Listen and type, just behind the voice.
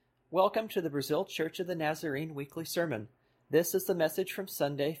Welcome to the Brazil Church of the Nazarene Weekly Sermon. This is the message from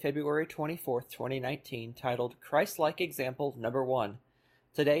Sunday, February 24th, 2019, titled Christ-like Example Number 1.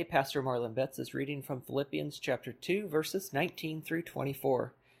 Today, Pastor Marlon Betts is reading from Philippians chapter 2, verses 19 through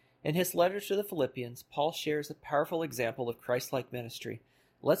 24. In his letter to the Philippians, Paul shares a powerful example of Christ-like ministry.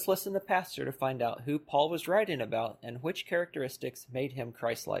 Let's listen to Pastor to find out who Paul was writing about and which characteristics made him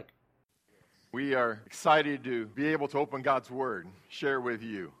Christ-like. We are excited to be able to open God's Word, share with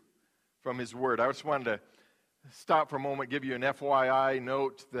you from His Word. I just wanted to stop for a moment, give you an FYI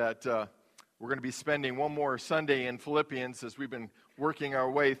note that we're going to be spending one more Sunday in Philippians as we've been working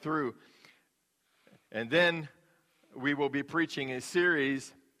our way through. And then we will be preaching a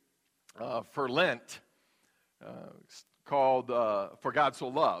series for Lent called For God So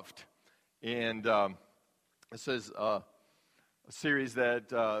Loved. And this is a series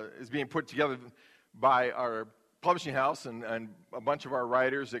that is being put together by our publishing house and a bunch of our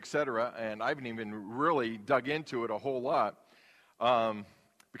writers, etc. And I haven't even really dug into it a whole lot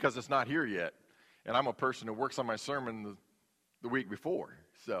because it's not here yet. And I'm a person who works on my sermon the week before.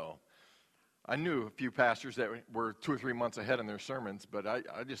 So I knew a few pastors that were 2 or 3 months ahead in their sermons, but I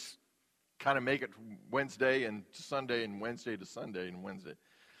just kind of make it Wednesday and to Sunday and Wednesday to Sunday and Wednesday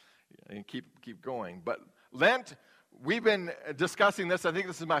and keep going. But Lent, we've been discussing this. I think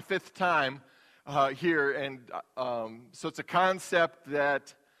this is my 5th time here, and so it's a concept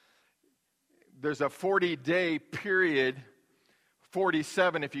that there's a 40-day period,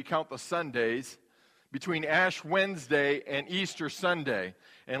 47 if you count the Sundays, between Ash Wednesday and Easter Sunday.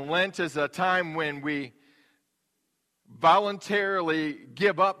 And Lent is a time when we voluntarily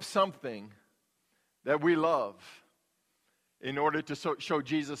give up something that we love in order to show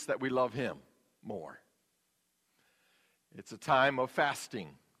Jesus that we love Him more. It's a time of fasting.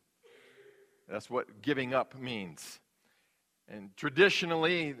 That's what giving up means. And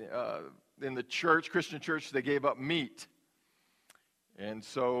traditionally, in the church, Christian church, they gave up meat. And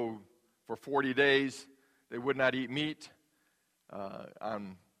so for 40 days, they would not eat meat.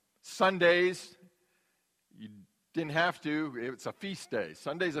 On Sundays, you didn't have to. It's a feast day.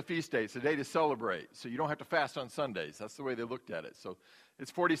 Sunday's a feast day. It's a day to celebrate. So you don't have to fast on Sundays. That's the way they looked at it. So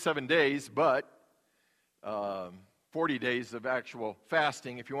it's 47 days, but 40 days of actual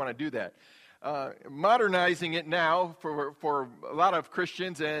fasting if you want to do that. Modernizing it now for a lot of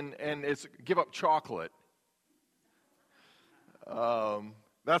Christians, and it's give up chocolate.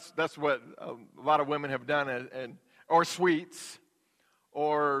 That's what a lot of women have done, or sweets,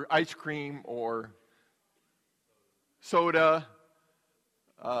 or ice cream, or soda.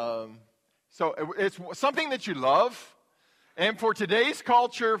 So it's something that you love. And for today's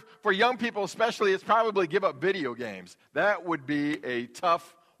culture, for young people especially, it's probably give up video games. That would be a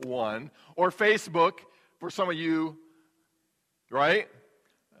tough one. Or Facebook, for some of you, right,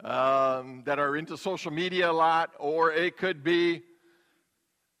 that are into social media a lot. Or it could be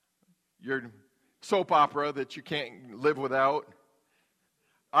your soap opera that you can't live without.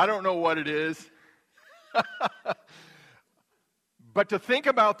 I don't know what it is. But to think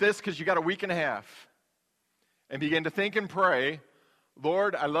about this, because you got a week and a half, and begin to think and pray,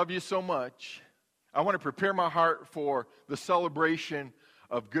 Lord, I love you so much. I want to prepare my heart for the celebration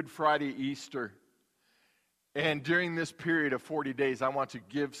of Good Friday, Easter. And during this period of 40 days, I want to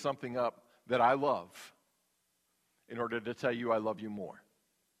give something up that I love in order to tell you I love you more.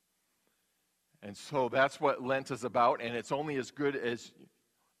 And so that's what Lent is about, and it's only as good as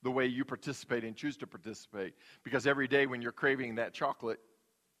the way you participate and choose to participate. Because every day when you're craving that chocolate,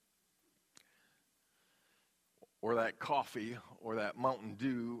 or that coffee, or that Mountain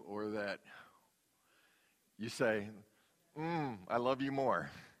Dew, or that, you say, I love you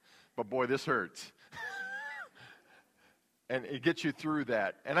more. But boy, this hurts. And it gets you through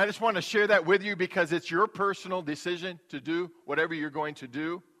that. And I just want to share that with you because it's your personal decision to do whatever you're going to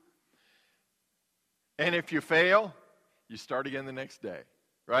do. And if you fail, you start again the next day.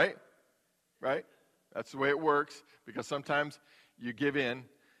 Right? Right? That's the way it works, because sometimes you give in.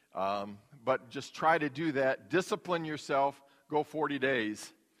 But just try to do that. Discipline yourself. Go 40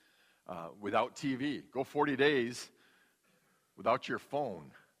 days without TV. Go 40 days without your phone.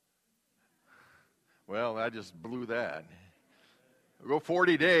 Well, I just blew that. Go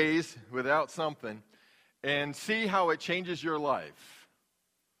 40 days without something and see how it changes your life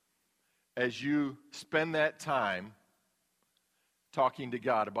as you spend that time talking to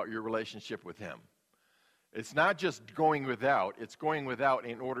God about your relationship with Him. It's not just going without, it's going without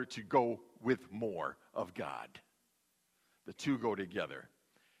in order to go with more of God. The two go together.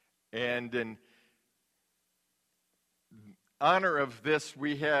 And in honor of this,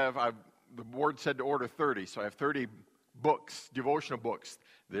 the board said to order 30, so I have 30 books, devotional books,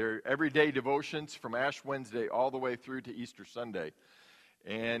 They're everyday devotions from Ash Wednesday all the way through to Easter Sunday.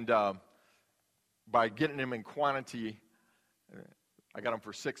 And by getting them in quantity, I got them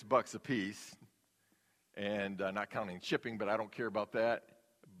for $6 a piece. And not counting shipping, but I don't care about that.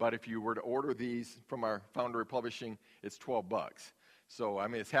 But if you were to order these from our Foundry Publishing, it's $12. So, I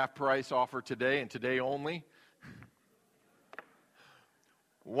mean, it's half price offer today and today only.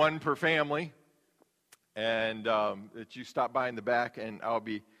 One per family. And that you stop by in the back, and I'll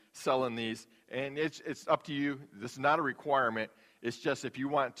be selling these. And it's up to you. This is not a requirement. It's just if you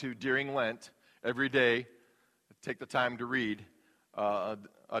want to, during Lent, every day, take the time to read a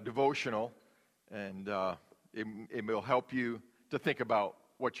devotional. And it will help you to think about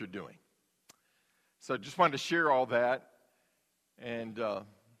what you're doing. So just wanted to share all that. And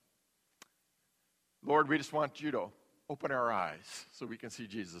Lord, we just want you to open our eyes so we can see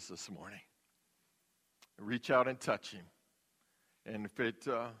Jesus this morning. Reach out and touch him. And if it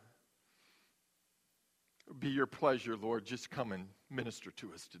be your pleasure, Lord, just come and minister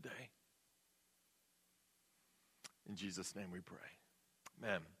to us today. In Jesus' name we pray.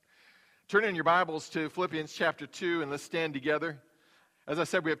 Amen. Turn in your Bibles to Philippians chapter 2, and let's stand together. As I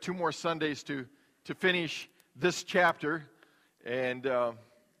said, we have 2 more Sundays to finish this chapter, and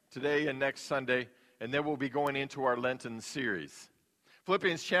today and next Sunday, and then we'll be going into our Lenten series.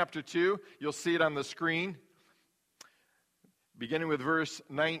 Philippians chapter 2, you'll see it on the screen, beginning with verse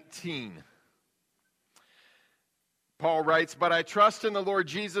 19. Paul writes, "But I trust in the Lord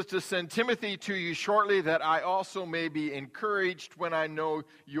Jesus to send Timothy to you shortly, that I also may be encouraged when I know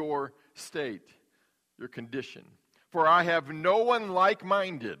your state, your condition. For I have no one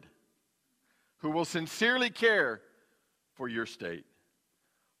like-minded who will sincerely care for your state.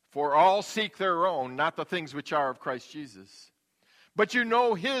 For all seek their own, not the things which are of Christ Jesus. But you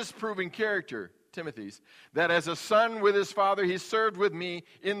know his proven character, Timothy's, that as a son with his father he served with me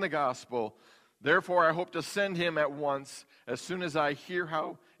in the gospel. Therefore I hope to send him at once, as soon as I hear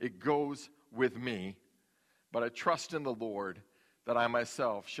how it goes with me. But I trust in the Lord that I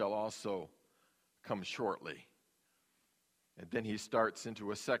myself shall also come shortly." And then he starts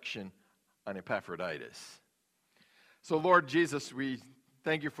into a section on Epaphroditus. So Lord Jesus, we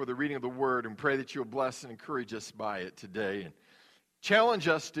thank you for the reading of the word and pray that you'll bless and encourage us by it today. And challenge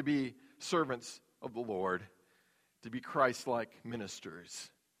us to be servants of the Lord, to be Christ-like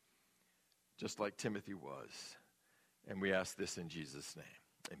ministers, just like Timothy was. And we ask this in Jesus' name.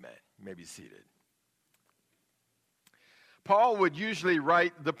 Amen. You may be seated. Paul would usually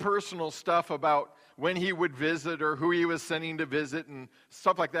write the personal stuff about when he would visit or who he was sending to visit and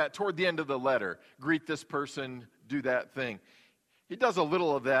stuff like that toward the end of the letter. Greet this person, do that thing. He does a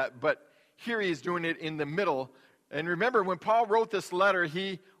little of that, but here he's doing it in the middle. And remember, when Paul wrote this letter,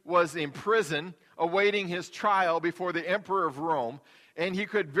 he was in prison awaiting his trial before the emperor of Rome. And he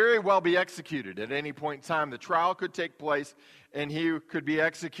could very well be executed at any point in time. The trial could take place, and he could be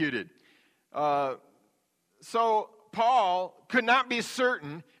executed. So Paul could not be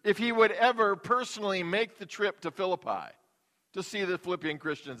certain if he would ever personally make the trip to Philippi to see the Philippian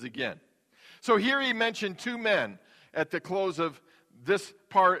Christians again. So here he mentioned 2 men at the close of this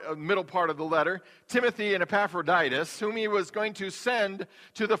middle part of the letter, Timothy and Epaphroditus, whom he was going to send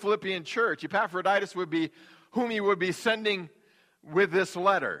to the Philippian church. Epaphroditus would be whom he would be sending with this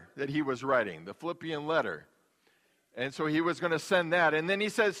letter that he was writing, the Philippian letter. And so he was going to send that. And then he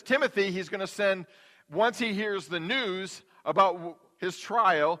says Timothy he's going to send once he hears the news about his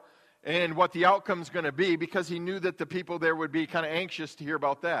trial and what the outcome's going to be, because he knew that the people there would be kind of anxious to hear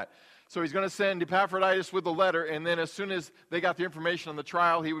about that. So he's going to send Epaphroditus with the letter, and then as soon as they got the information on the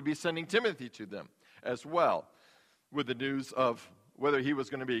trial, he would be sending Timothy to them as well, with the news of whether he was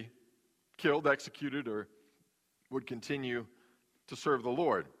going to be killed, executed, or would continue to serve the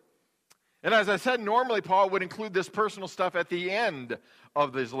Lord. And as I said, normally Paul would include this personal stuff at the end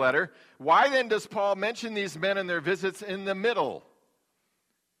of this letter. Why then does Paul mention these men and their visits in the middle?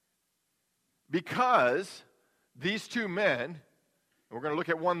 Because these 2 men, and we're going to look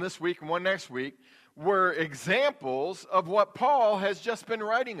at one this week and one next week, were examples of what Paul has just been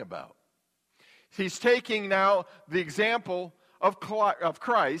writing about. He's taking now the example of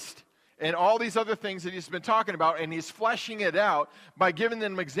Christ and all these other things that he's been talking about, and he's fleshing it out by giving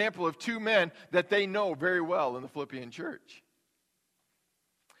them an example of 2 men that they know very well in the Philippian church.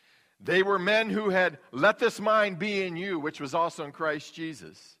 They were men who had let this mind be in you, which was also in Christ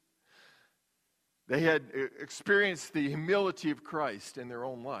Jesus. They had experienced the humility of Christ in their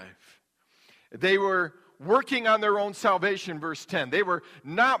own life. They were working on their own salvation, verse 10. They were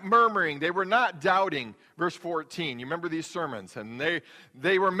not murmuring. They were not doubting, verse 14. You remember these sermons. And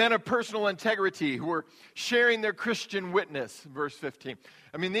they were men of personal integrity who were sharing their Christian witness, verse 15.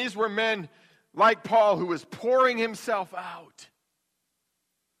 I mean, these were men like Paul who was pouring himself out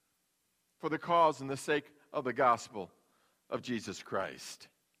for the cause and the sake of the gospel of Jesus Christ.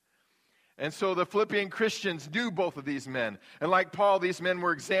 And so the Philippian Christians knew both of these men. And like Paul, these men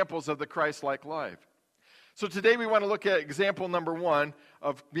were examples of the Christ-like life. So today we want to look at example number 1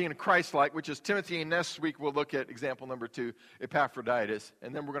 of being Christ-like, which is Timothy, and next week we'll look at example number 2, Epaphroditus,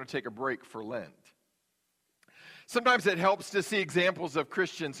 and then we're going to take a break for Lent. Sometimes it helps to see examples of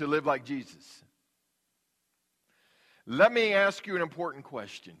Christians who live like Jesus. Let me ask you an important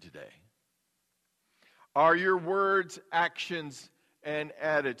question today. Are your words, actions, and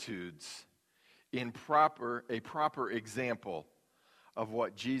attitudes a proper example of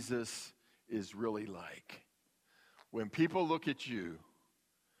what Jesus is really like? When people look at you,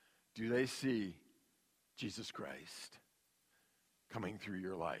 do they see Jesus Christ coming through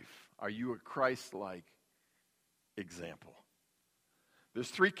your life? Are you a Christ-like example? There's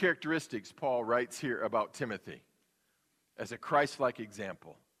 3 characteristics Paul writes here about Timothy as a Christ-like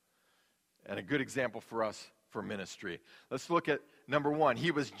example, and a good example for us for ministry. Let's look at number 1.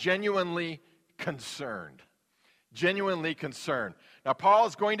 He was genuinely concerned. Genuinely concerned. Now, Paul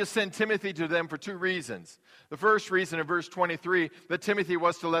is going to send Timothy to them for 2 reasons. The first reason in verse 23, that Timothy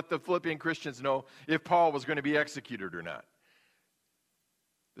was to let the Philippian Christians know if Paul was going to be executed or not.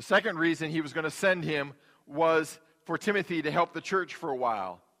 The second reason he was going to send him was for Timothy to help the church for a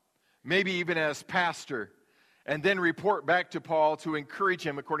while, maybe even as pastor, and then report back to Paul to encourage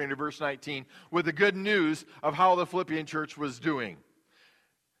him, according to verse 19, with the good news of how the Philippian church was doing.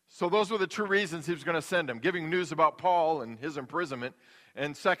 So those were the 2 reasons he was going to send him, giving news about Paul and his imprisonment,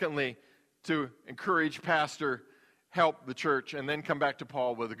 and secondly, to encourage, pastor, help the church, and then come back to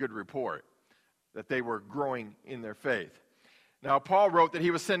Paul with a good report that they were growing in their faith. Now, Paul wrote that he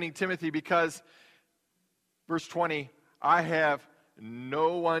was sending Timothy because, verse 20, I have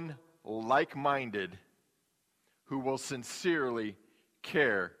no one like-minded who will sincerely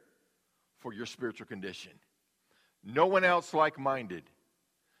care for your spiritual condition. No one else like-minded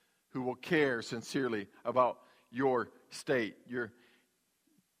who will care sincerely about your state, your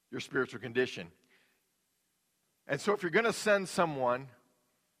spiritual condition. And so if you're going to send someone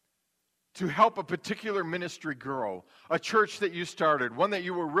to help a particular ministry grow, a church that you started, one that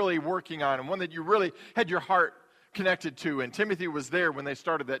you were really working on, and one that you really had your heart connected to, and Timothy was there when they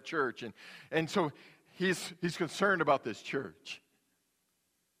started that church, and so he's concerned about this church.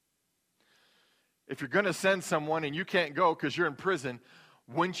 If you're going to send someone and you can't go because you're in prison,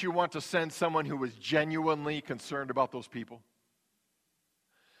 wouldn't you want to send someone who was genuinely concerned about those people?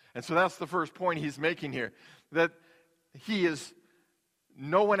 And so that's the first point he's making here, that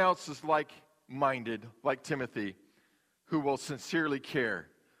no one else is like-minded, like Timothy, who will sincerely care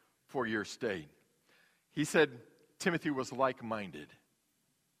for your state. He said Timothy was like-minded.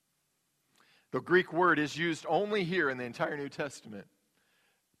 The Greek word is used only here in the entire New Testament.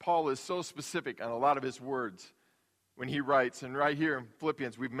 Paul is so specific on a lot of his words when he writes, and right here in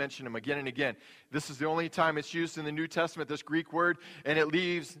Philippians, we've mentioned him again and again. This is the only time it's used in the New Testament, this Greek word, and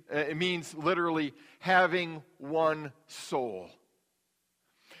it means literally having one soul.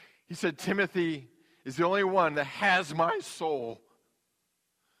 He said, Timothy is the only one that has my soul.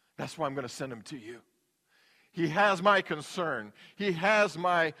 That's why I'm going to send him to you. He has my concern. He has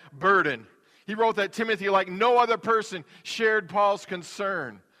my burden. He wrote that Timothy, like no other person, shared Paul's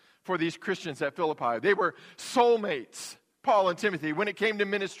concern for these Christians at Philippi. They were soulmates, Paul and Timothy. When it came to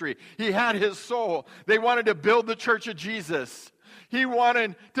ministry, he had his soul. They wanted to build the church of Jesus. He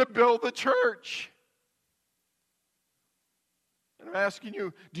wanted to build the church. And I'm asking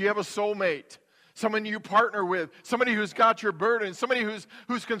you, do you have a soulmate? Someone you partner with, somebody who's got your burden, somebody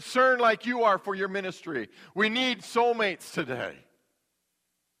who's concerned like you are for your ministry. We need soulmates today.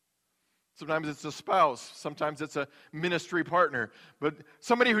 Sometimes it's a spouse, sometimes it's a ministry partner, but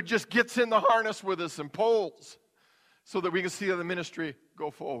somebody who just gets in the harness with us and pulls so that we can see the ministry go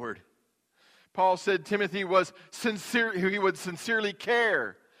forward. Paul said Timothy was sincere, he would sincerely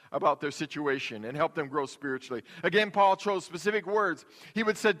care about their situation and help them grow spiritually. Again, Paul chose specific words. He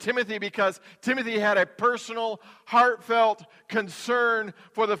would say Timothy because Timothy had a personal, heartfelt concern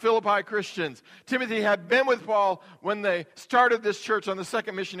for the Philippi Christians. Timothy had been with Paul when they started this church on the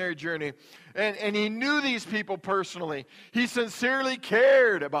second missionary journey, and he knew these people personally. He sincerely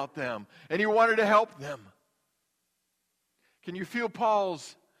cared about them, and he wanted to help them. Can you feel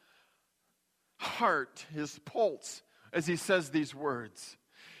Paul's heart, his pulse, as he says these words?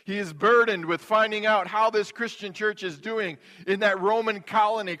 He is burdened with finding out how this Christian church is doing in that Roman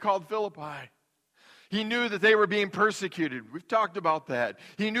colony called Philippi. He knew that they were being persecuted. We've talked about that.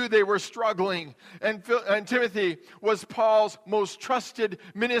 He knew they were struggling. And Timothy was Paul's most trusted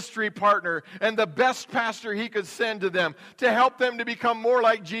ministry partner and the best pastor he could send to them to help them to become more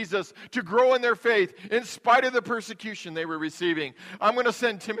like Jesus, to grow in their faith in spite of the persecution they were receiving. I'm going to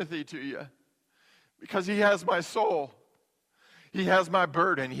send Timothy to you because he has my soul. He has my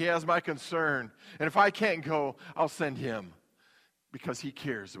burden. He has my concern. And if I can't go, I'll send him because he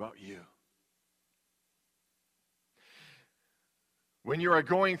cares about you. When you are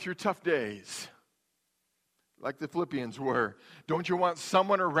going through tough days, like the Philippians were, don't you want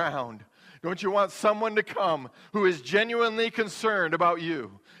someone around? Don't you want someone to come who is genuinely concerned about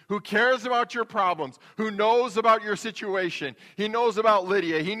you, who cares about your problems, who knows about your situation? He knows about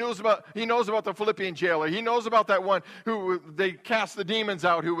Lydia. He knows about the Philippian jailer. He knows about that one who they cast the demons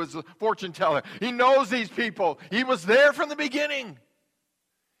out, who was a fortune teller. He knows these people. He was there from the beginning.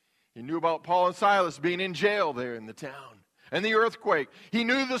 He knew about Paul and Silas being in jail there in the town. And the earthquake. He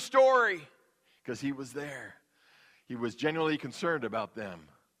knew the story because he was there. He was genuinely concerned about them.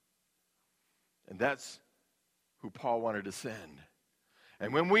 And that's who Paul wanted to send.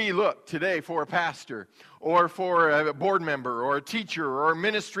 And when we look today for a pastor or for a board member or a teacher or a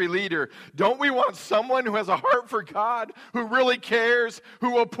ministry leader, don't we want someone who has a heart for God, who really cares, who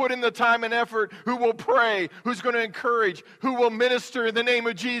will put in the time and effort, who will pray, who's going to encourage, who will minister in the name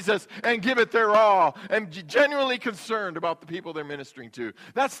of Jesus and give it their all, and genuinely concerned about the people they're ministering to?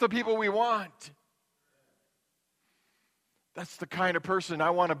 That's the people we want. That's the kind of person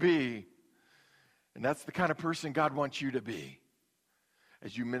I want to be. And that's the kind of person God wants you to be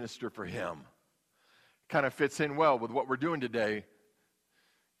as you minister for him. Kind of fits in well with what we're doing today,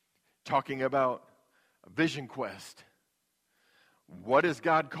 talking about a vision quest. What is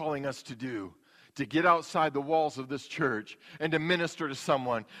God calling us to do? To get outside the walls of this church and to minister to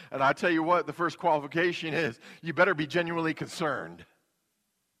someone. And I tell you what, the first qualification is you better be genuinely concerned.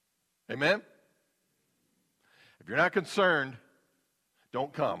 Amen? If you're not concerned,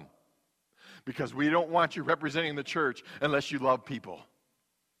 don't come. Because we don't want you representing the church unless you love people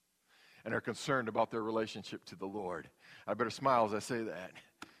and are concerned about their relationship to the Lord. I better smile as I say that.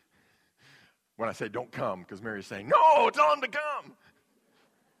 When I say don't come, because Mary's saying, no, tell them to come.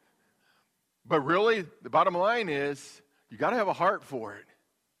 But really, the bottom line is, you got to have a heart for it.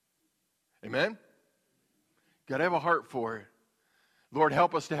 Amen? Got to have a heart for it. Lord,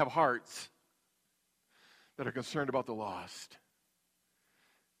 help us to have hearts that are concerned about the lost.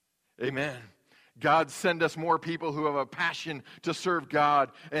 Amen. God, send us more people who have a passion to serve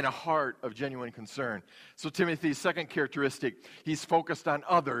God and a heart of genuine concern. So Timothy's second characteristic, he's focused on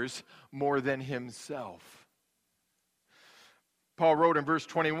others more than himself. Paul wrote in verse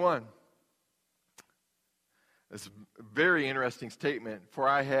 21, this very interesting statement, for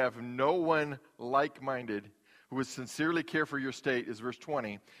I have no one like-minded who would sincerely care for your state, is verse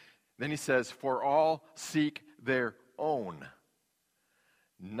 20. Then he says, for all seek their own,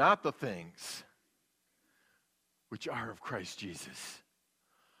 not the things which are of Christ Jesus.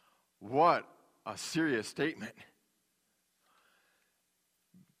 What a serious statement.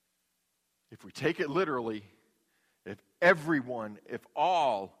 If we take it literally, if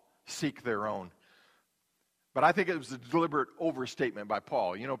all seek their own. But I think it was a deliberate overstatement by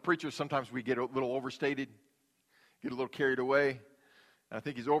Paul. You know, preachers, sometimes we get a little overstated, get a little carried away. And I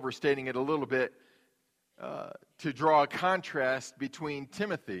think he's overstating it a little bit to draw a contrast between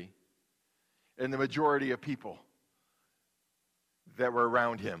Timothy and the majority of people that were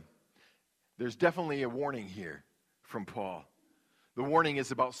around him. There's definitely a warning here from Paul. The warning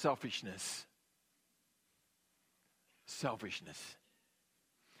is about selfishness. Selfishness.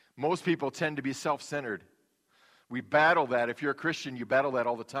 Most people tend to be self-centered. We battle that. If you're a Christian, you battle that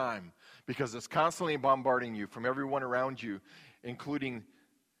all the time because it's constantly bombarding you from everyone around you, including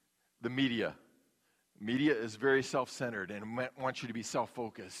the media. Media is very self-centered and wants you to be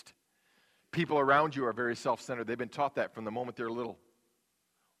self-focused. People around you are very self-centered. They've been taught that from the moment they're little.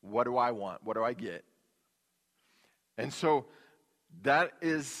 What do I want? What do I get? And so that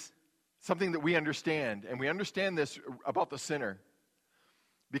is something that we understand. And we understand this about the sinner.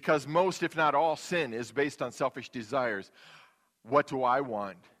 Because most, if not all, sin is based on selfish desires. What do I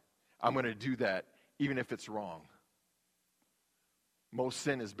want? I'm going to do that, even if it's wrong. Most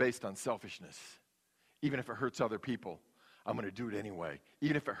sin is based on selfishness. Even if it hurts other people, I'm going to do it anyway.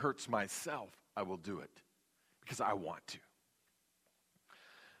 Even if it hurts myself, I will do it because I want to.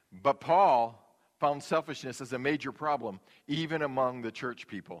 But Paul found selfishness as a major problem, even among the church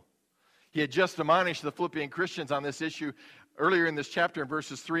people. He had just admonished the Philippian Christians on this issue earlier in this chapter in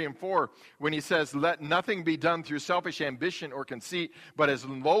verses 3 and 4 when he says, let nothing be done through selfish ambition or conceit, but as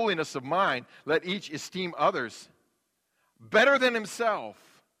lowliness of mind, let each esteem others better than himself.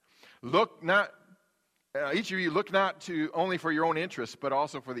 Each of you look not to only for your own interest, but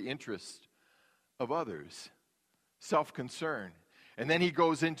also for the interest of others. Self-concern. And then he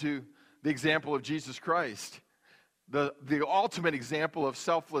goes into the example of Jesus Christ, the ultimate example of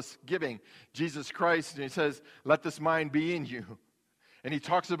selfless giving. Jesus Christ, and he says, let this mind be in you. And he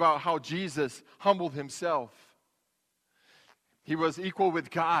talks about how Jesus humbled himself. He was equal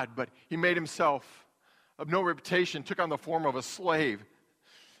with God, but he made himself of no reputation, took on the form of a slave.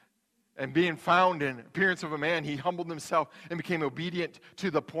 And being found in appearance of a man, he humbled himself and became obedient to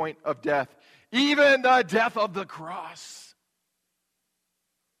the point of death, even the death of the cross.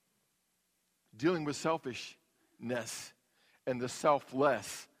 Dealing with selfishness and the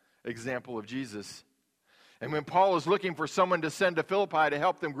selfless example of Jesus. And when Paul is looking for someone to send to Philippi to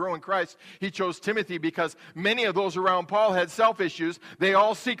help them grow in Christ, he chose Timothy because many of those around Paul had self issues. They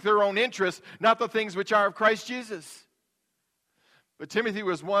all seek their own interests, not the things which are of Christ Jesus. But Timothy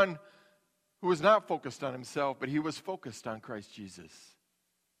was one who was not focused on himself, but he was focused on Christ Jesus.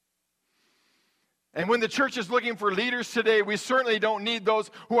 And when the church is looking for leaders today, we certainly don't need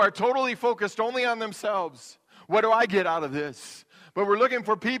those who are totally focused only on themselves. What do I get out of this? But we're looking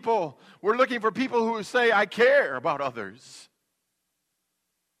for people who say, I care about others.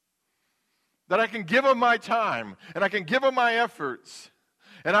 That I can give them my time, and I can give them my efforts,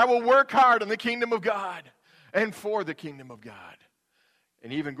 and I will work hard in the kingdom of God and for the kingdom of God.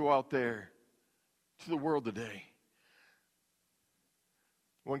 And even go out there to the world today.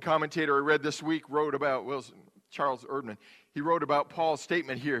 One commentator I read this week wrote about, Charles Erdman, he wrote about Paul's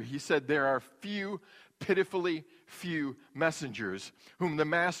statement here. He said, there are pitifully few messengers whom the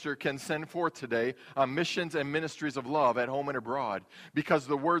master can send forth today on missions and ministries of love at home and abroad, because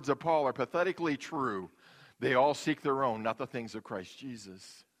the words of Paul are pathetically true. They all seek their own, not the things of Christ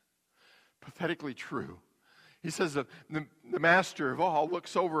Jesus. Pathetically true. He says that the master of all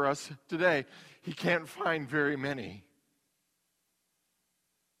looks over us today. He can't find very many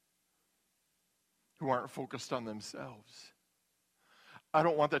who aren't focused on themselves. I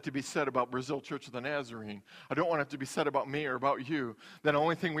don't want that to be said about Brazil Church of the Nazarene. I don't want it to be said about me or about you. That the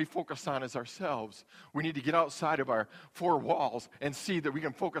only thing we focus on is ourselves. We need to get outside of our four walls and see that we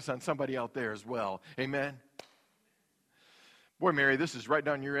can focus on somebody out there as well. Amen? Boy, Mary, this is right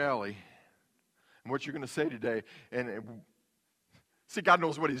down your alley. And what you're going to say today. And see, God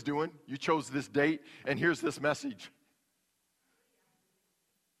knows what he's doing. You chose this date, and here's this message.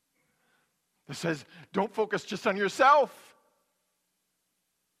 It says, don't focus just on yourself.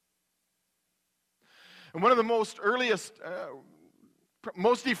 And one of the most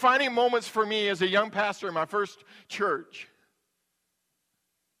defining moments for me as a young pastor in my first church,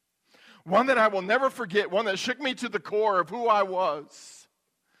 one that I will never forget, one that shook me to the core of who I was,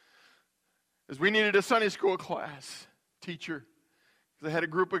 is we needed a Sunday school class teacher. They had a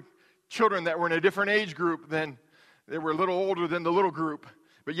group of children that were in a different age group than, they were a little older than the little group,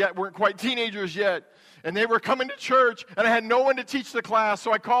 but yet weren't quite teenagers yet. And they were coming to church, and I had no one to teach the class,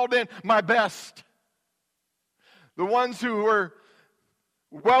 so I called in my best. The ones who were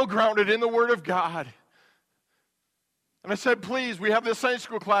well-grounded in the Word of God. And I said, please, we have this Sunday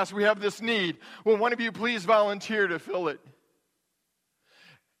school class, we have this need. Will one of you please volunteer to fill it?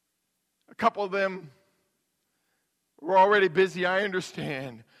 A couple of them were already busy, I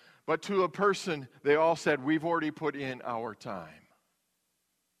understand. But to a person, they all said, we've already put in our time.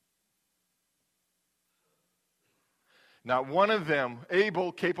 Not one of them,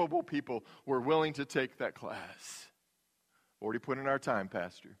 able, capable people, were willing to take that class. Already put in our time,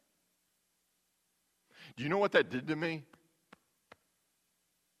 Pastor. Do you know what that did to me?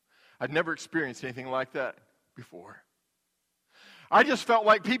 I'd never experienced anything like that before. I just felt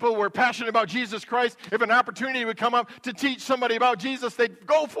like people were passionate about Jesus Christ. If an opportunity would come up to teach somebody about Jesus, they'd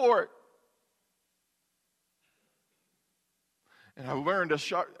go for it. And I learned a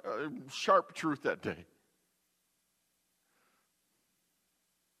sharp truth that day.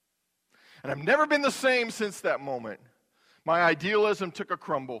 And I've never been the same since that moment. My idealism took a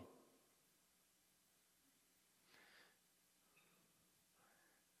crumble.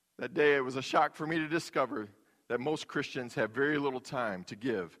 That day, it was a shock for me to discover that most Christians have very little time to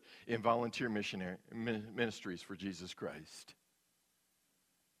give in volunteer missionary ministries for Jesus Christ.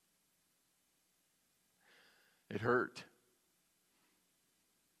 It hurt.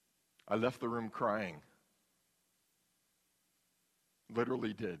 I left the room crying.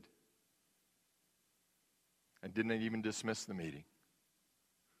 Literally did. And didn't even dismiss the meeting.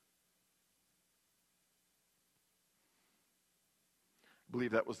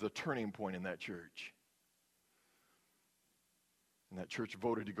 believe that was the turning point in that church. And that church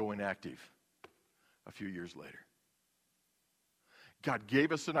voted to go inactive a few years later. God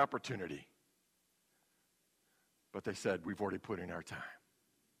gave us an opportunity, but they said, we've already put in our time.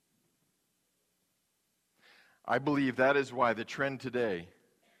 I believe that is why the trend today,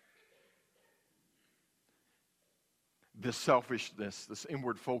 this selfishness, this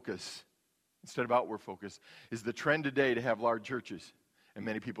inward focus, instead of outward focus, is the trend today to have large churches, and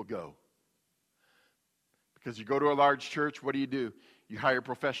many people go. Because you go to a large church, what do? You hire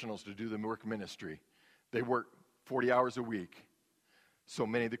professionals to do the work ministry. They work 40 hours a week, so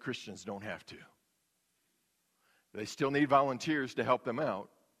many of the Christians don't have to. They still need volunteers to help them out,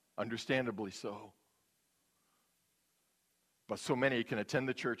 understandably so. But so many can attend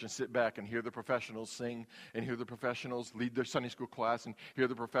the church and sit back and hear the professionals sing, and hear the professionals lead their Sunday school class, and hear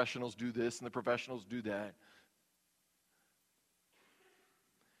the professionals do this and the professionals do that.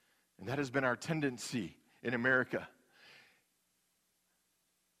 And that has been our tendency in America.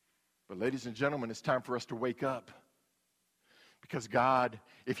 But ladies and gentlemen, it's time for us to wake up. Because God,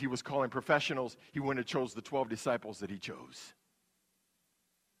 if he was calling professionals, he wouldn't have chose the 12 disciples that he chose.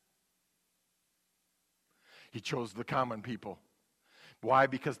 He chose the common people. Why?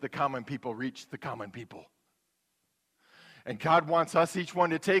 Because the common people reach the common people. And God wants us, each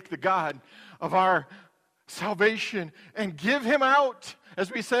one, to take the God of our salvation and give him out,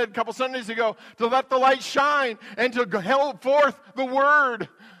 as we said a couple Sundays ago, to let the light shine and to hold forth the word.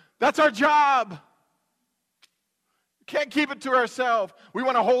 That's our job. Can't keep it to ourselves. We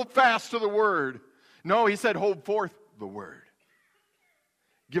want to hold fast to the word. No, he said hold forth the word.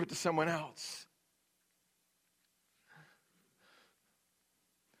 Give it to someone else.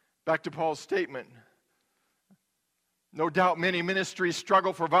 Back to Paul's statement. No doubt many ministries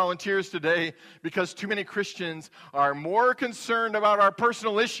struggle for volunteers today because too many Christians are more concerned about our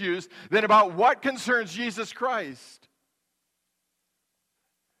personal issues than about what concerns Jesus Christ.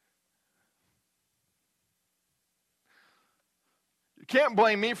 You can't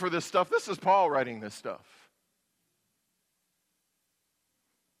blame me for this stuff. This is Paul writing this stuff.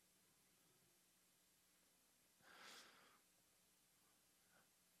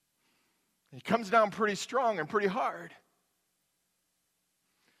 He comes down pretty strong and pretty hard.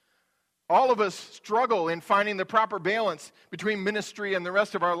 All of us struggle in finding the proper balance between ministry and the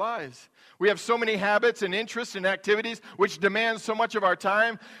rest of our lives. We have so many habits and interests and activities which demand so much of our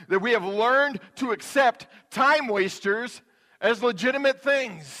time that we have learned to accept time wasters as legitimate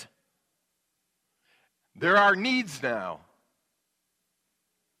things. There are needs now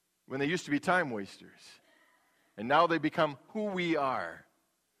when they used to be time wasters. And now they become who we are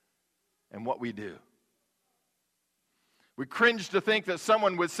and what we do. We cringe to think that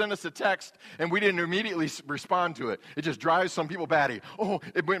someone would send us a text and we didn't immediately respond to it. It just drives some people batty. Oh,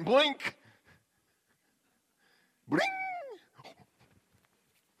 it went blink. Bling.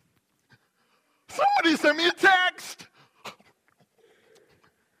 Somebody sent me a text.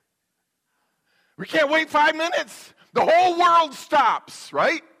 We can't wait 5 minutes. The whole world stops,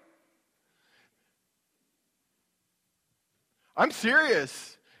 right? I'm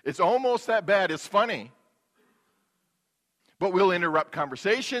serious. It's almost that bad. It's funny. But we'll interrupt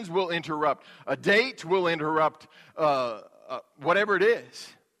conversations. We'll interrupt a date. We'll interrupt whatever it is.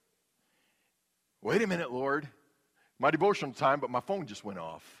 Wait a minute, Lord. My devotional time, but my phone just went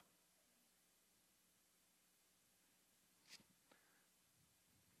off.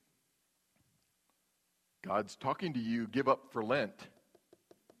 God's talking to you. Give up for Lent.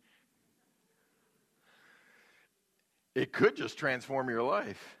 It could just transform your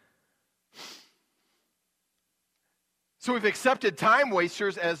life. So we've accepted time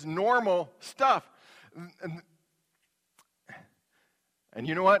wasters as normal stuff. And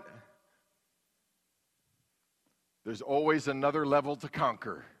you know what? There's always another level to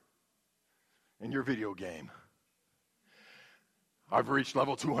conquer in your video game. I've reached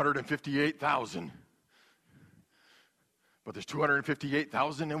level 258,000. But there's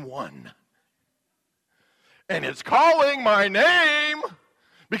 258,001. And it's calling my name,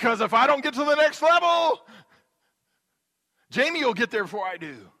 because if I don't get to the next level, Jamie will get there before I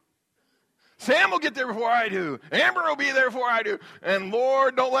do. Sam will get there before I do. Amber will be there before I do. And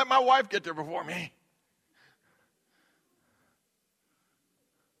Lord, don't let my wife get there before me.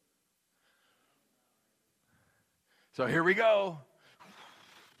 So here we go.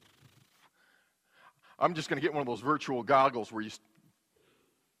 I'm just going to get one of those virtual goggles where you...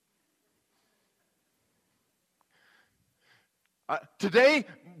 Today,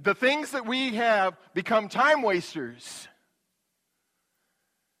 the things that we have become time wasters.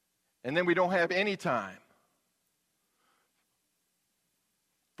 And then we don't have any time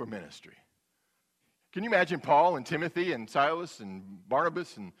for ministry. Can you imagine Paul and Timothy and Silas and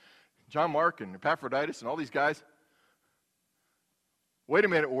Barnabas and John Mark and Epaphroditus and all these guys? Wait a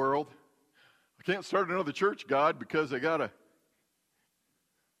minute, world. I can't start another church, God, because I got to.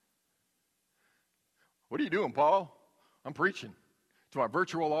 What are you doing, Paul? I'm preaching to my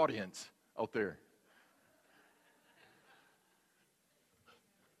virtual audience out there.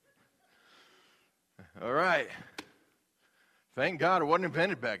 All right. Thank God it wasn't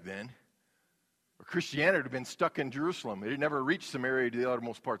invented back then. Or Christianity would have been stuck in Jerusalem. It had never reached Samaria to the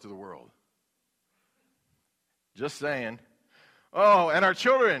uttermost parts of the world. Just saying. Oh, and our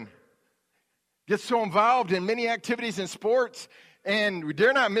children get so involved in many activities in sports, and we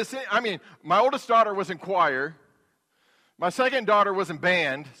dare not miss it. I mean, my oldest daughter was in choir. My second daughter was in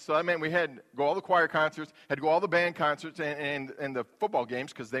band, so that meant we had to go all the choir concerts, had to go all the band concerts and the football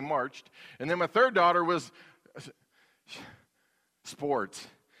games because they marched. And then my third daughter was sports.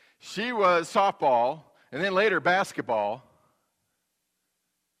 She was softball, and then later basketball.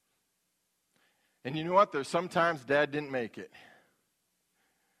 And you know what? There's sometimes Dad didn't make it.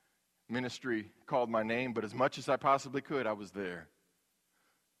 Ministry called my name, but as much as I possibly could, I was there.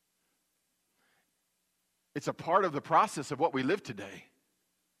 It's a part of the process of what we live today.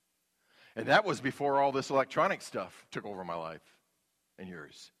 And that was before all this electronic stuff took over my life and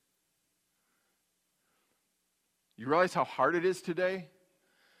yours. You realize how hard it is today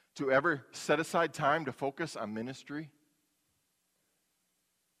to ever set aside time to focus on ministry?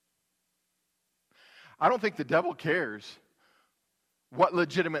 I don't think the devil cares what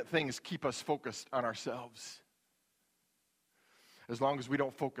legitimate things keep us focused on ourselves, as long as we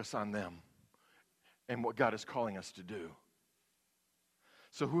don't focus on them and what God is calling us to do.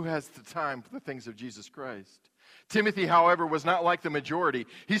 So who has the time for the things of Jesus Christ? Timothy, however, was not like the majority.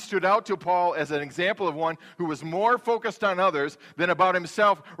 He stood out to Paul as an example of one who was more focused on others than about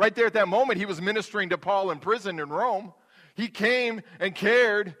himself. Right there at that moment, he was ministering to Paul in prison in Rome. He came and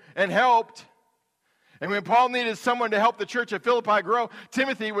cared and helped. And when Paul needed someone to help the church at Philippi grow,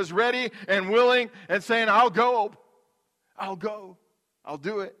 Timothy was ready and willing and saying, I'll go, I'll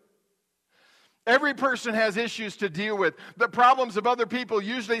do it. Every person has issues to deal with. The problems of other people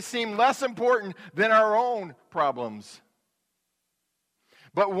usually seem less important than our own problems.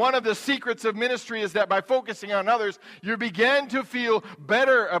 But one of the secrets of ministry is that by focusing on others, you begin to feel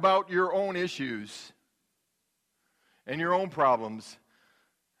better about your own issues and your own problems.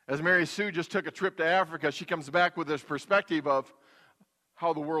 As Mary Sue just took a trip to Africa, she comes back with this perspective of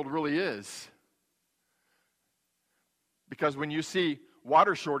how the world really is. Because when you see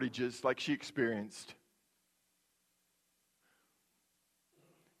water shortages like she experienced,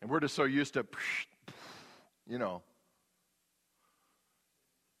 and we're just so used to,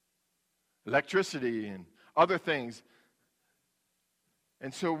 electricity and other things.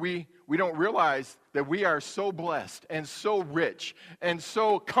 And so we don't realize that we are so blessed and so rich and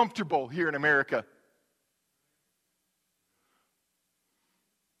so comfortable here in America.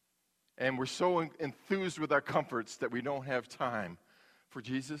 And we're so enthused with our comforts that we don't have time for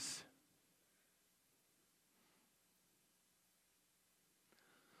Jesus.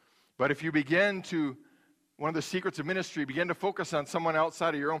 But if you begin to, one of the secrets of ministry, begin to focus on someone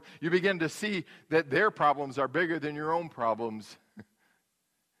outside of your own, you begin to see that their problems are bigger than your own problems.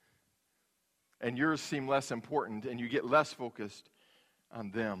 And yours seem less important, and you get less focused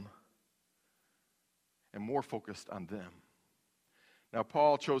on them and more focused on them. Now,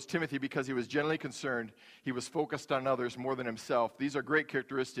 Paul chose Timothy because he was genuinely concerned. He was focused on others more than himself. These are great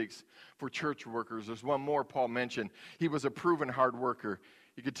characteristics for church workers. There's one more Paul mentioned. He was a proven hard worker.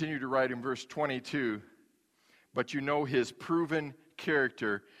 He continued to write in verse 22, but you know his proven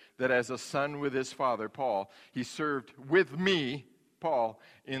character, that as a son with his father, Paul, he served with me, Paul,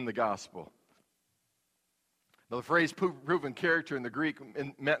 in the gospel. Now, the phrase proven character in the Greek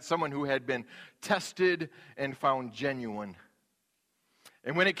meant someone who had been tested and found genuine.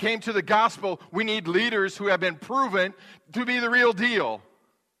 And when it came to the gospel, we need leaders who have been proven to be the real deal.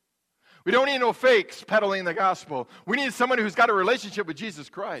 We don't need no fakes peddling the gospel. We need someone who's got a relationship with Jesus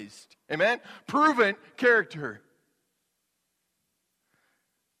Christ. Amen? Proven character.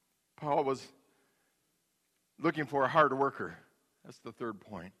 Paul was looking for a hard worker. That's the third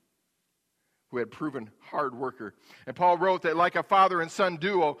point. Who had proven hard worker. And Paul wrote that like a father and son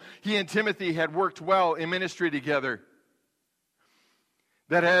duo, he and Timothy had worked well in ministry together.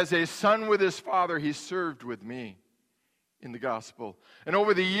 That as a son with his father, he served with me in the gospel. And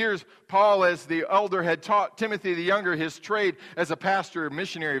over the years, Paul, as the elder, had taught Timothy the younger his trade as a pastor,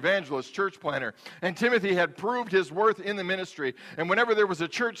 missionary, evangelist, church planter. And Timothy had proved his worth in the ministry. And whenever there was a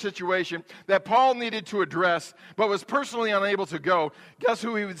church situation that Paul needed to address, but was personally unable to go, guess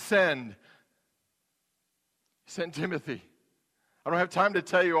who he would send? He sent Timothy. I don't have time to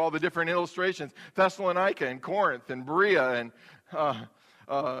tell you all the different illustrations. Thessalonica and Corinth and Berea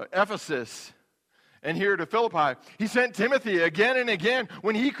and Ephesus. And here to Philippi, he sent Timothy again and again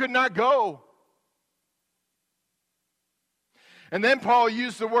when he could not go. And then Paul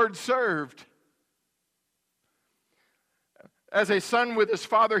used the word served. As a son with his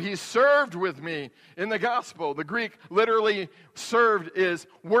father, he served with me in the gospel. The Greek literally served is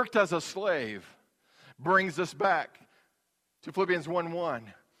worked as a slave. Brings us back to Philippians 1:1,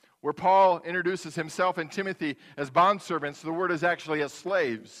 where Paul introduces himself and Timothy as bondservants. The word is actually as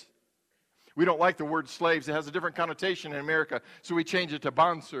slaves. We don't like the word slaves. It has a different connotation in America, so we change it to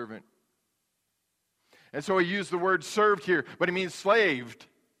bondservant. And so he used the word served here, but it means slaved.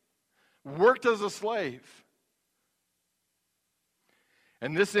 Worked as a slave.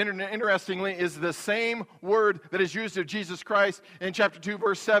 And this, interestingly, is the same word that is used of Jesus Christ in chapter 2,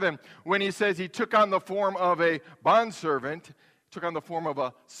 verse 7, when he says he took on the form of a bondservant, took on the form of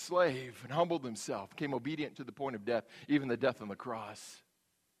a slave, and humbled himself, became obedient to the point of death, even the death on the cross.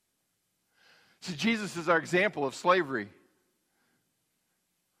 See, Jesus is our example of slavery.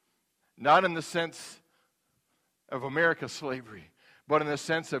 Not in the sense of America's slavery, but in the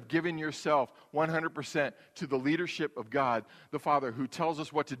sense of giving yourself 100% to the leadership of God, the Father, who tells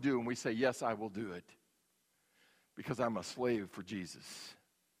us what to do, and we say, yes, I will do it, because I'm a slave for Jesus.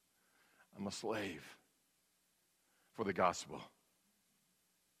 I'm a slave for the gospel.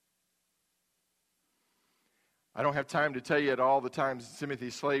 I don't have time to tell you at all the times Timothy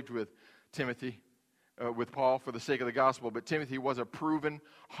slaved with Paul for the sake of the gospel, but Timothy was a proven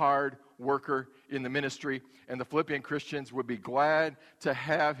hard worker in the ministry, and the Philippian Christians would be glad to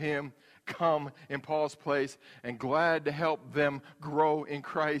have him come in Paul's place and glad to help them grow in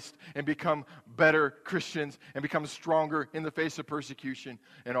Christ and become better Christians and become stronger in the face of persecution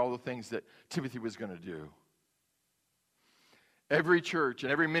and all the things that Timothy was going to do. Every church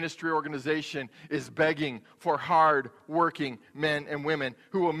and every ministry organization is begging for hard-working men and women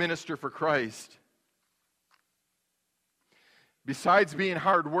who will minister for Christ. Besides being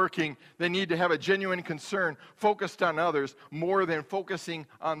hard-working, they need to have a genuine concern focused on others more than focusing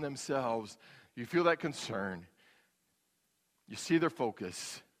on themselves. You feel that concern. You see their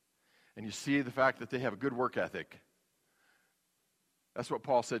focus, and you see the fact that they have a good work ethic. That's what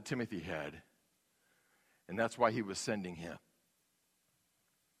Paul said Timothy had, and that's why he was sending him.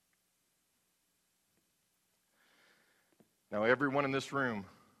 Now, everyone in this room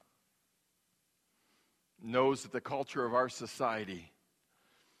knows that the culture of our society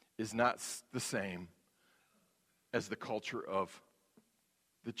is not the same as the culture of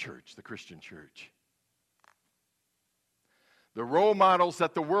the church, the Christian church. The role models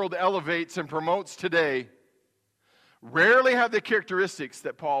that the world elevates and promotes today rarely have the characteristics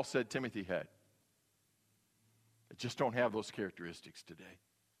that Paul said Timothy had. They just don't have those characteristics today.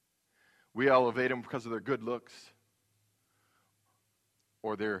 We elevate them because of their good looks,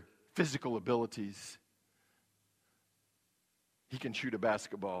 or their physical abilities. He can shoot a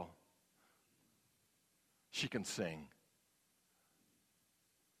basketball. She can sing.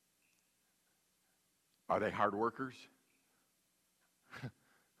 Are they hard workers?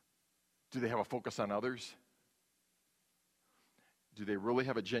 Do they have a focus on others? Do they really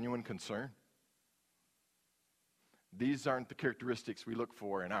have a genuine concern? These aren't the characteristics we look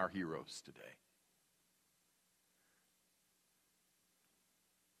for in our heroes today.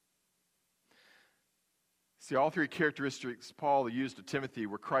 See, all three characteristics Paul used of Timothy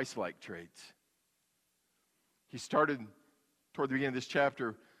were Christ-like traits. He started toward the beginning of this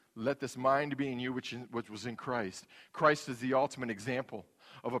chapter, let this mind be in you which was in Christ. Christ is the ultimate example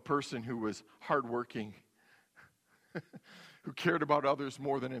of a person who was hardworking, who cared about others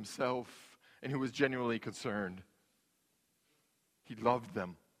more than himself, and who was genuinely concerned. He loved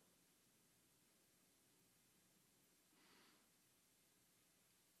them.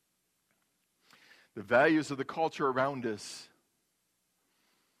 The values of the culture around us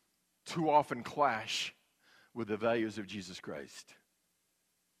too often clash with the values of Jesus Christ.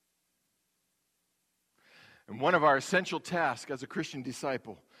 And one of our essential tasks as a Christian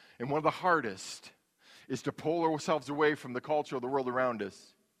disciple, and one of the hardest, is to pull ourselves away from the culture of the world around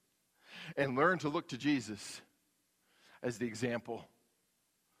us and learn to look to Jesus as the example,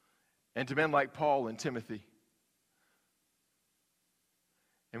 and to men like Paul and Timothy.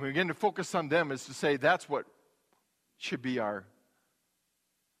 And we begin to focus on them is to say that's what should be our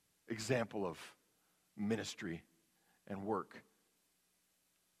example of ministry and work.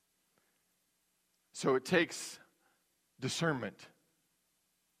 So it takes discernment.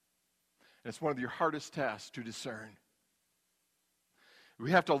 And it's one of your hardest tasks to discern.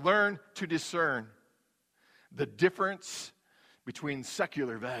 We have to learn to discern the difference between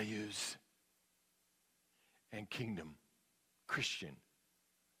secular values and kingdom, Christian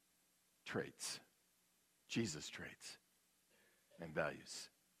traits, Jesus traits and values.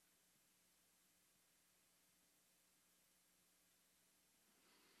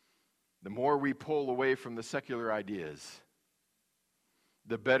 The more we pull away from the secular ideas,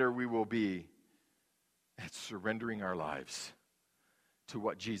 the better we will be at surrendering our lives to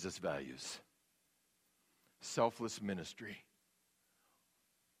what Jesus values. Selfless ministry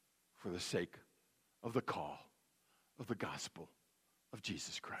for the sake of the call of the gospel of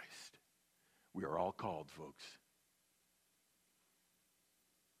Jesus Christ. We are all called, folks.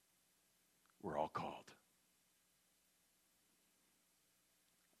 We're all called.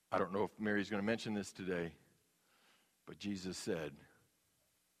 I don't know if Mary's going to mention this today, but Jesus said,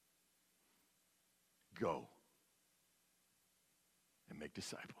 go and make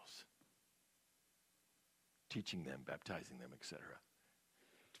disciples, teaching them, baptizing them, etc.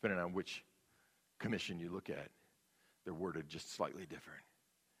 Depending on which commission you look at, they're worded just slightly different.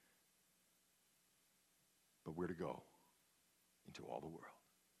 But we're to go into all the world.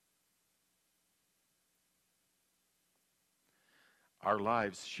 Our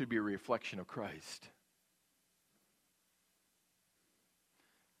lives should be a reflection of Christ.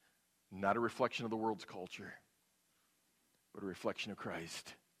 Not a reflection of the world's culture, but a reflection of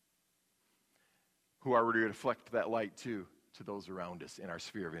Christ. Who are we to reflect that light to those around us in our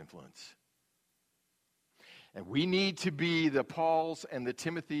sphere of influence? And we need to be the Pauls and the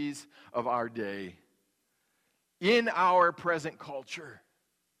Timothys of our day in our present culture,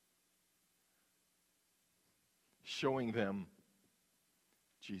 showing them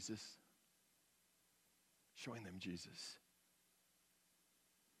Jesus. Showing them Jesus.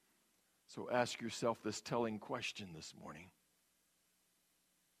 So ask yourself this telling question this morning.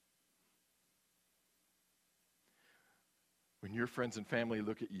 When your friends and family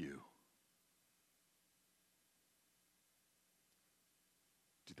look at you,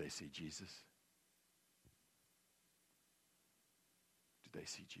 do they see Jesus? Do they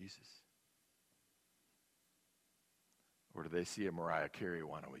see Jesus? Or do they see a Mariah Carey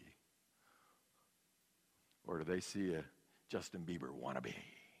wannabe? Or do they see a Justin Bieber wannabe?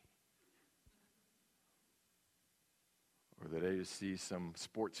 Or do they see some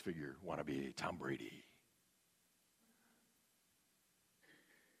sports figure wannabe, Tom Brady?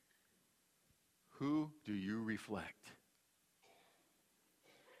 Who do you reflect?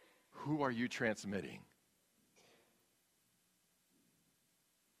 Who are you transmitting?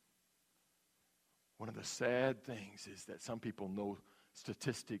 One of the sad things is that some people know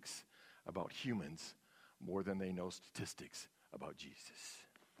statistics about humans more than they know statistics about Jesus.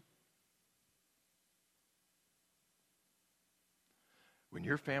 When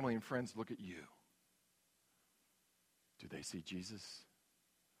your family and friends look at you, do they see Jesus?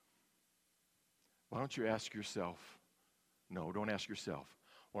 Why don't you ask yourself, no, don't ask yourself.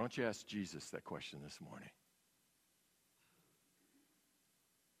 Why don't you ask Jesus that question this morning?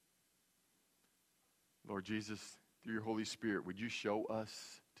 Lord Jesus, through your Holy Spirit, would you show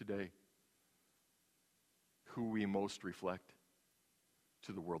us today who we most reflect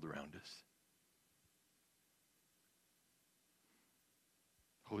to the world around us?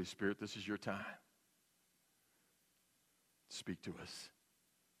 Holy Spirit, this is your time. Speak to us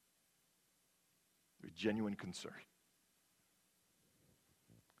with genuine concern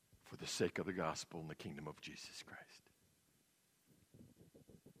for the sake of the gospel and the kingdom of Jesus Christ.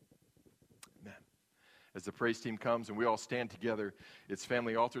 Amen. As the praise team comes and we all stand together, it's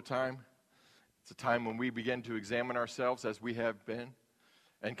family altar time. It's a time when we begin to examine ourselves as we have been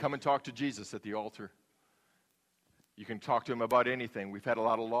and come and talk to Jesus at the altar. You can talk to him about anything. We've had a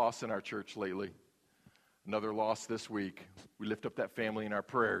lot of loss in our church lately. Another loss this week. We lift up that family in our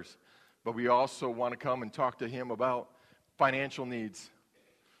prayers. But we also want to come and talk to him about financial needs,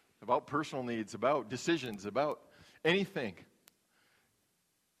 about personal needs, about decisions, about anything.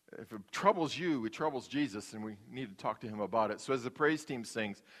 If it troubles you, it troubles Jesus, and we need to talk to him about it. So as the praise team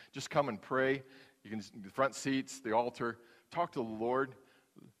sings, just come and pray. You can, the front seats, the altar, talk to the Lord,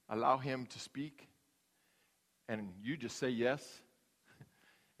 allow him to speak, and you just say yes.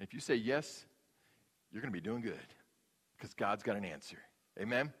 And if you say yes, you're going to be doing good, because God's got an answer.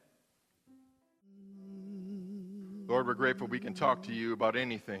 Amen? Lord, we're grateful we can talk to you about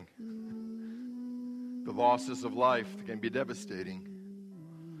anything. The losses of life can be devastating.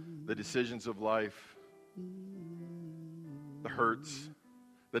 The decisions of life, the hurts,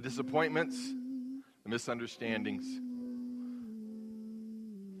 the disappointments, the misunderstandings.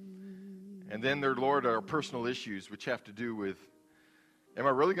 And then there, Lord, are personal issues which have to do with, am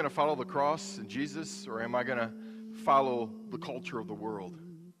I really going to follow the cross and Jesus, or am I going to follow the culture of the world?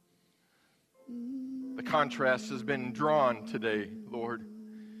 The contrast has been drawn today, Lord.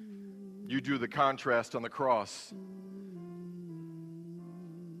 You drew the contrast on the cross.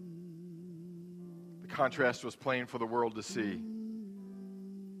 The contrast was plain for the world to see.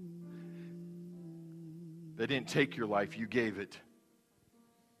 They didn't take your life, you gave it.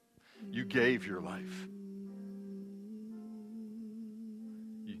 You gave your life.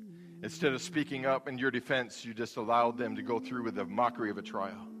 Instead of speaking up in your defense, you just allowed them to go through with the mockery of a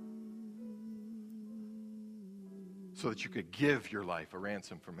trial so that you could give your life a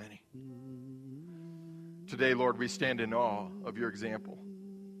ransom for many. Today, Lord, we stand in awe of your example.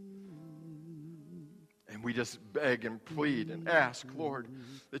 And we just beg and plead and ask, Lord,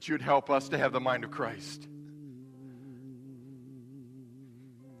 that you'd help us to have the mind of Christ.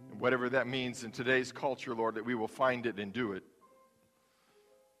 And whatever that means in today's culture, Lord, that we will find it and do it.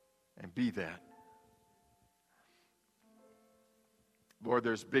 And be that. Lord,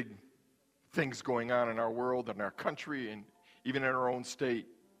 there's big things going on in our world, in our country, and even in our own state.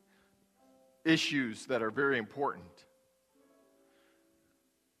 Issues that are very important.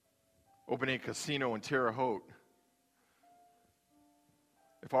 Opening a casino in Terre Haute.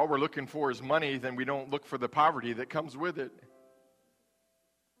 If all we're looking for is money, then we don't look for the poverty that comes with it.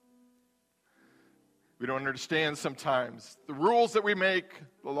 We don't understand sometimes the rules that we make,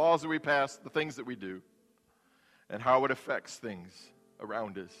 the laws that we pass, the things that we do, and how it affects things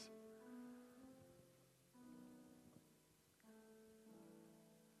around us.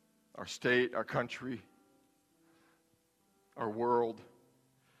 Our state, our country, our world.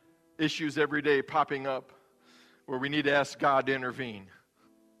 Issues every day popping up where we need to ask God to intervene.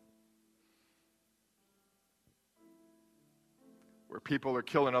 Where people are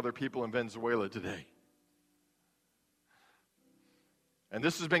killing other people in Venezuela today. And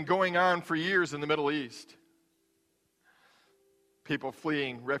this has been going on for years in the Middle East. People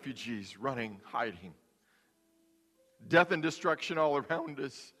fleeing, refugees, running, hiding. Death and destruction all around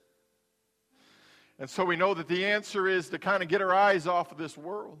us. And so we know that the answer is to kind of get our eyes off of this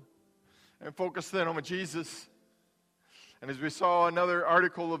world and focus then on Jesus. And as we saw another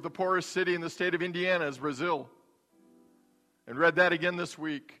article of the poorest city in the state of Indiana is Brazil. And read that again this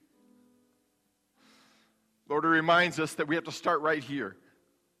week. Lord, it reminds us that we have to start right here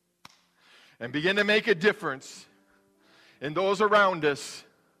and begin to make a difference in those around us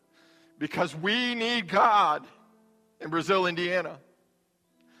because we need God in Brazil, Indiana.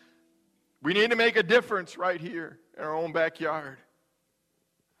 We need to make a difference right here in our own backyard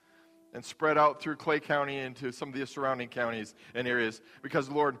and spread out through Clay County into some of the surrounding counties and areas because,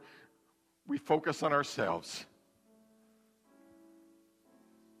 Lord, we focus on ourselves.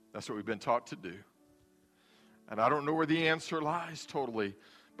 That's what we've been taught to do. And I don't know where the answer lies totally,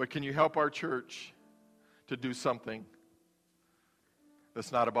 but can you help our church to do something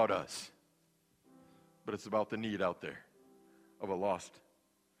that's not about us, but it's about the need out there of a lost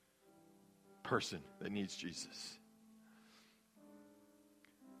person that needs Jesus.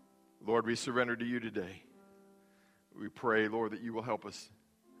 Lord, we surrender to you today. We pray, Lord, that you will help us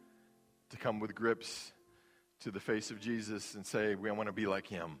to come with grips to the face of Jesus and say, I want to be like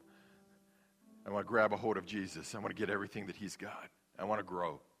him. I want to grab a hold of Jesus. I want to get everything that he's got. I want to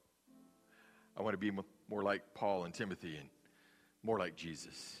grow. I want to be more like Paul and Timothy and more like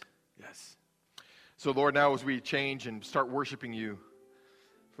Jesus. Yes. So, Lord, now as we change and start worshiping you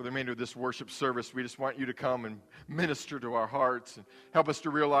for the remainder of this worship service, we just want you to come and minister to our hearts and help us to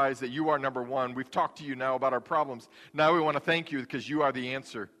realize that you are number one. We've talked to you now about our problems. Now we want to thank you because you are the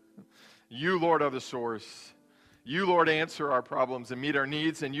answer. You, Lord, are the source. You, Lord, answer our problems and meet our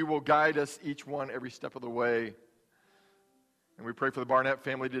needs, and you will guide us each one every step of the way. And we pray for the Barnett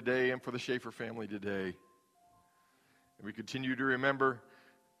family today and for the Schaefer family today. And we continue to remember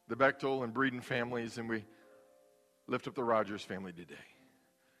the Bechtel and Breeden families, and we lift up the Rogers family today.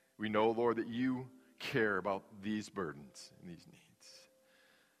 We know, Lord, that you care about these burdens and these needs.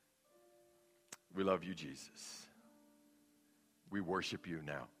 We love you, Jesus. We worship you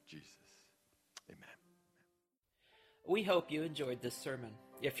now, Jesus. Amen. We hope you enjoyed this sermon.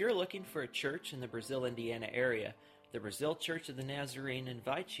 If you're looking for a church in the Brazil, Indiana area, the Brazil Church of the Nazarene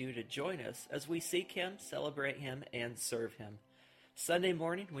invites you to join us as we seek him, celebrate him, and serve him. Sunday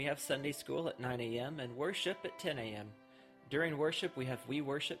morning, we have Sunday school at 9 a.m. and worship at 10 a.m. During worship, we have We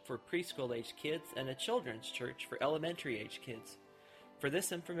Worship for preschool-age kids and a children's church for elementary-age kids. For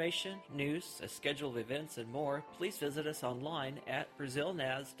this information, news, a schedule of events, and more, please visit us online at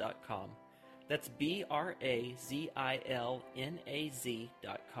brazilnaz.com. That's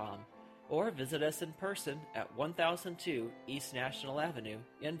BRAZILNAZ.com. Or visit us in person at 1002 East National Avenue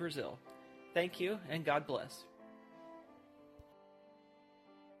in Brazil. Thank you, and God bless.